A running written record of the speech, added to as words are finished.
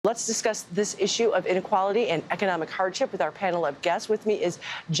Let's discuss this issue of inequality and economic hardship with our panel of guests. With me is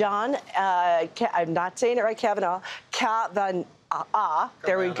John, I'm not saying it right, Cavanagh,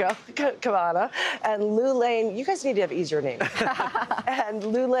 there we go, Cavanagh, and Lou Lane. You guys need to have easier names. And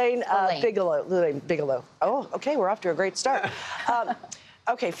Lou Lane Bigelow. Oh, okay, we're off to a great start.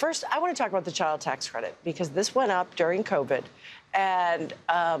 Okay, first, I want to talk about the child tax credit, because this went up during COVID. And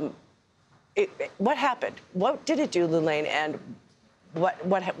what happened? What did it do, Lou Lane, and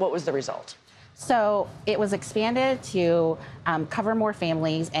what was the result? So it was expanded to cover more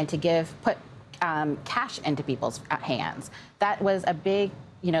families and to put cash into people's hands. That was a big,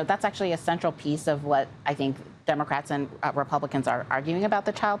 that's actually a central piece of what I think Democrats and Republicans are arguing about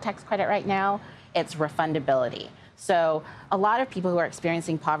the child tax credit right now. It's refundability. So a lot of people who are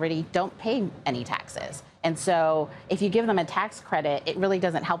experiencing poverty don't pay any taxes. And so if you give them a tax credit, it really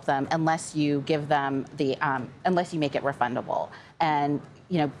doesn't help them unless you give them unless you make it refundable. And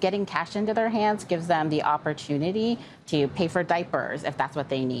getting cash into their hands gives them the opportunity to pay for diapers if that's what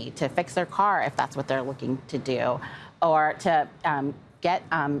they need, to fix their car if that's what they're looking to do, or to get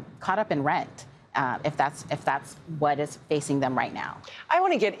caught up in rent. If that's what is facing them right now. I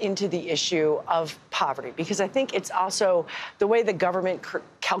want to get into the issue of poverty, because I think it's also the way the government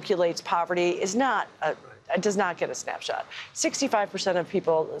calculates poverty is not it does not get a snapshot. 65% of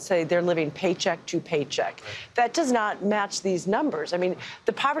people say they're living paycheck to paycheck. Right. That does not match these numbers. I mean,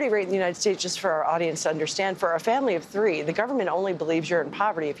 the poverty rate in the United States, just for our audience to understand, for a family of three, the government only believes you're in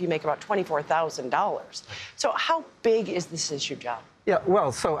poverty if you make about $24,000. So how big is this issue, John? Yeah,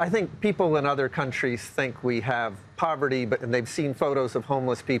 well, so I think people in other countries think we have poverty, and they've seen photos of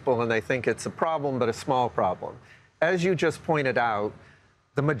homeless people and they think it's a problem, but a small problem. As you just pointed out,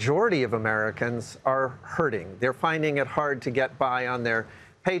 the majority of Americans are hurting. They're finding it hard to get by on their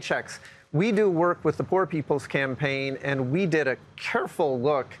paychecks. We do work with the Poor People's Campaign, and we did a careful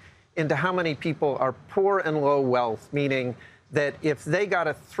look into how many people are poor and low wealth, meaning that if they got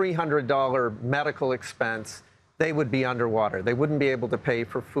a $300 medical expense, they would be underwater. They wouldn't be able to pay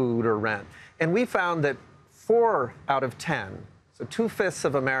for food or rent. And we found that 4 out of 10, so 2/5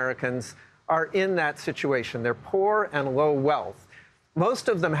 of Americans, are in that situation. They're poor and low wealth. Most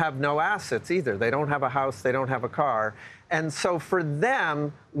of them have no assets either. They don't have a house, they don't have a car. And so for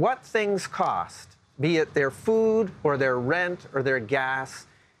them, what things cost, be it their food or their rent or their gas,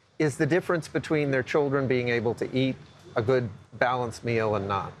 is the difference between their children being able to eat a good balanced meal and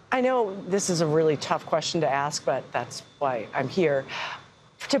not. I know this is a really tough question to ask, but that's why I'm here.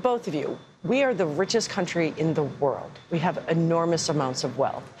 To both of you, we are the richest country in the world. We have enormous amounts of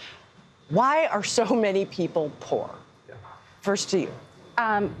wealth. Why are so many people poor? Yeah. First to you.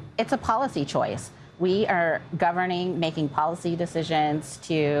 It's a policy choice. We are governing, making policy decisions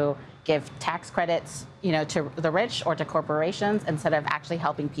to give tax credits, to the rich or to corporations instead of actually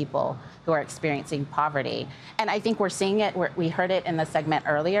helping people who are experiencing poverty. And I think we're seeing it. We heard it in the segment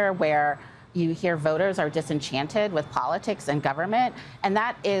earlier, where you hear voters are disenchanted with politics and government, and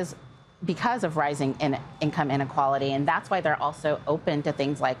that is because of rising income inequality. And that's why they're also open to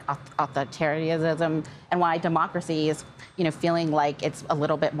things like authoritarianism, and why democracy is, feeling like it's a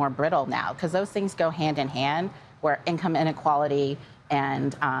little bit more brittle now, because those things go hand in hand, where income inequality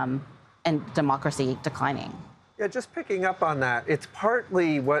and democracy declining. Yeah, just picking up on that, it's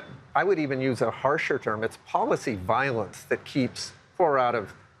partly what I would even use a harsher term. It's policy violence that keeps 4 out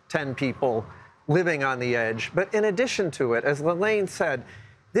of 10 people living on the edge. But in addition to it, as Lelaine said,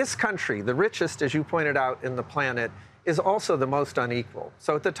 this country, the richest, as you pointed out, in the planet, is also the most unequal.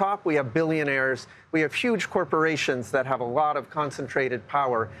 So at the top, we have billionaires. We have huge corporations that have a lot of concentrated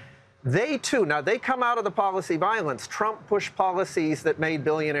power. They, too, now they come out of the policy violence. Trump pushed policies that made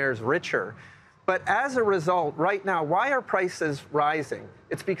billionaires richer. But as a result, right now, why are prices rising?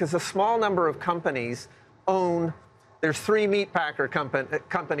 It's because a small number of companies own, there's 3 meat packer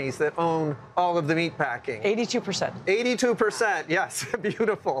companies that own all of the meat packing. 82%. 82%, yes,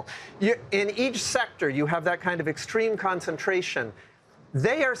 beautiful. In each sector, you have that kind of extreme concentration.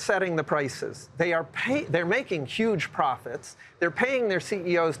 They are setting the prices. They're making huge profits. They're paying their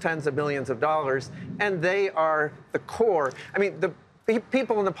CEOs tens of millions of dollars, and they are the core. I mean, the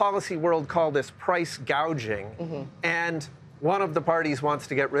people in the policy world call this price gouging, and one of the parties wants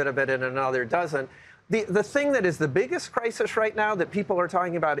to get rid of it and another doesn't. The thing that is the biggest crisis right now that people are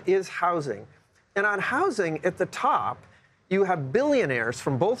talking about is housing. And on housing, at the top, you have billionaires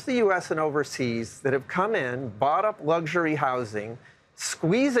from both the U.S. and overseas that have come in, bought up luxury housing,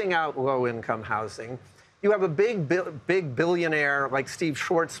 squeezing out low-income housing. You have a big billionaire like Steve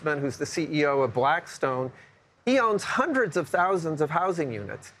Schwarzman, who's the CEO of Blackstone. He owns hundreds of thousands of housing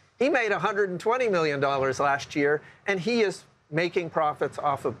units. He made $120 million last year, and he is making profits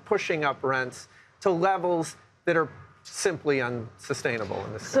off of pushing up rents to levels that are simply unsustainable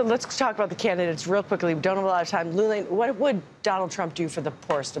in this country. So let's talk about the candidates real quickly. We don't have a lot of time. Lulaine, what would Donald Trump do for the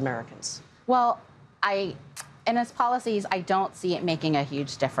poorest Americans? Well, in his policies, I don't see it making a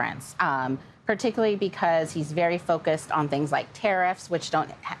huge difference, particularly because he's very focused on things like tariffs, which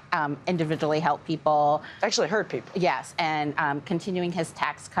don't individually help people. Actually hurt people. Yes, and continuing his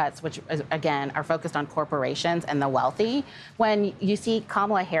tax cuts, which, again, are focused on corporations and the wealthy. When you see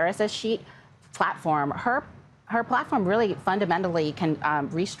Kamala Harris's platform, her platform really fundamentally can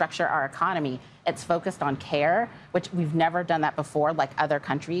restructure our economy. It's focused on care, which we've never done that before, like other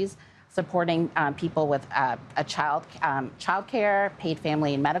countries, supporting people with child care, paid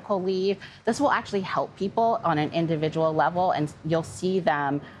family and medical leave. This will actually help people on an individual level, and you'll see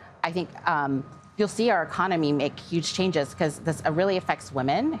them, I think, you'll see our economy make huge changes, because this really affects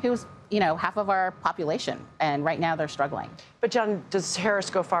women, who's half of our population, and right now they're struggling. But John, does Harris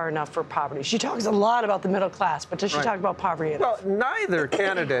go far enough for poverty? She talks a lot about the middle class, but does she talk about poverty enough? Well, neither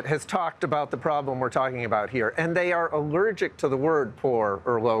candidate has talked about the problem we're talking about here, and they are allergic to the word poor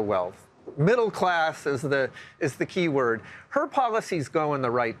or low wealth. Middle class is the key word. Her policies go in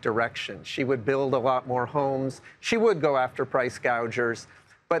the right direction. She would build a lot more homes. She would go after price gougers.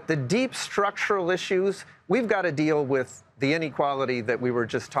 But the deep structural issues, we've got to deal with the inequality that we were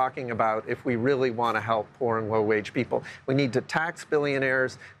just talking about if we really want to help poor and low-wage people. We need to tax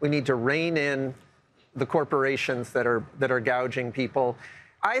billionaires. We need to rein in the corporations that are gouging people.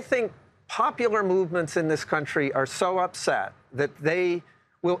 I think popular movements in this country are so upset that they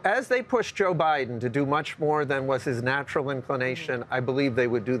will, as they push Joe Biden to do much more than was his natural inclination, I believe they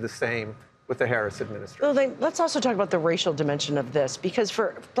would do the same with the Harris administration. Well, let's also talk about the racial dimension of this, because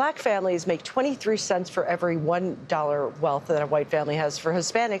for black families make 23 cents for every $1 wealth that a white family has. For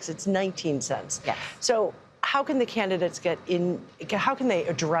Hispanics, it's 19 cents. Yes. So how can the candidates how can they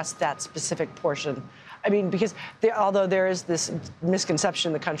address that specific portion? I mean, because although there is this misconception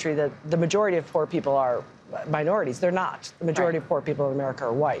in the country that the majority of poor people are minorities, they're not. The majority of poor people in America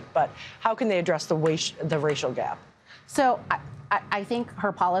are white. But how can they address the racial gap? So I think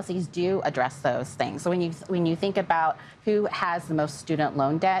her policies do address those things. So when you think about who has the most student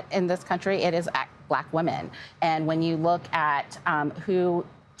loan debt in this country, it is black women. And when you look at who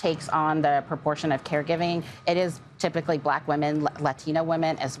takes on the proportion of caregiving, it is typically black women, Latina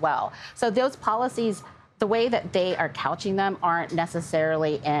women as well. So those policies, the way that they are couching them, aren't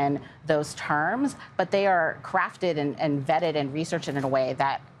necessarily in those terms, but they are crafted and vetted and researched in a way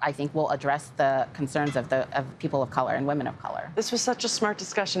that I think will address the concerns of people of color and women of color. This was such a smart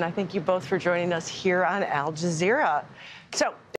discussion. I thank you both for joining us here on Al Jazeera. So.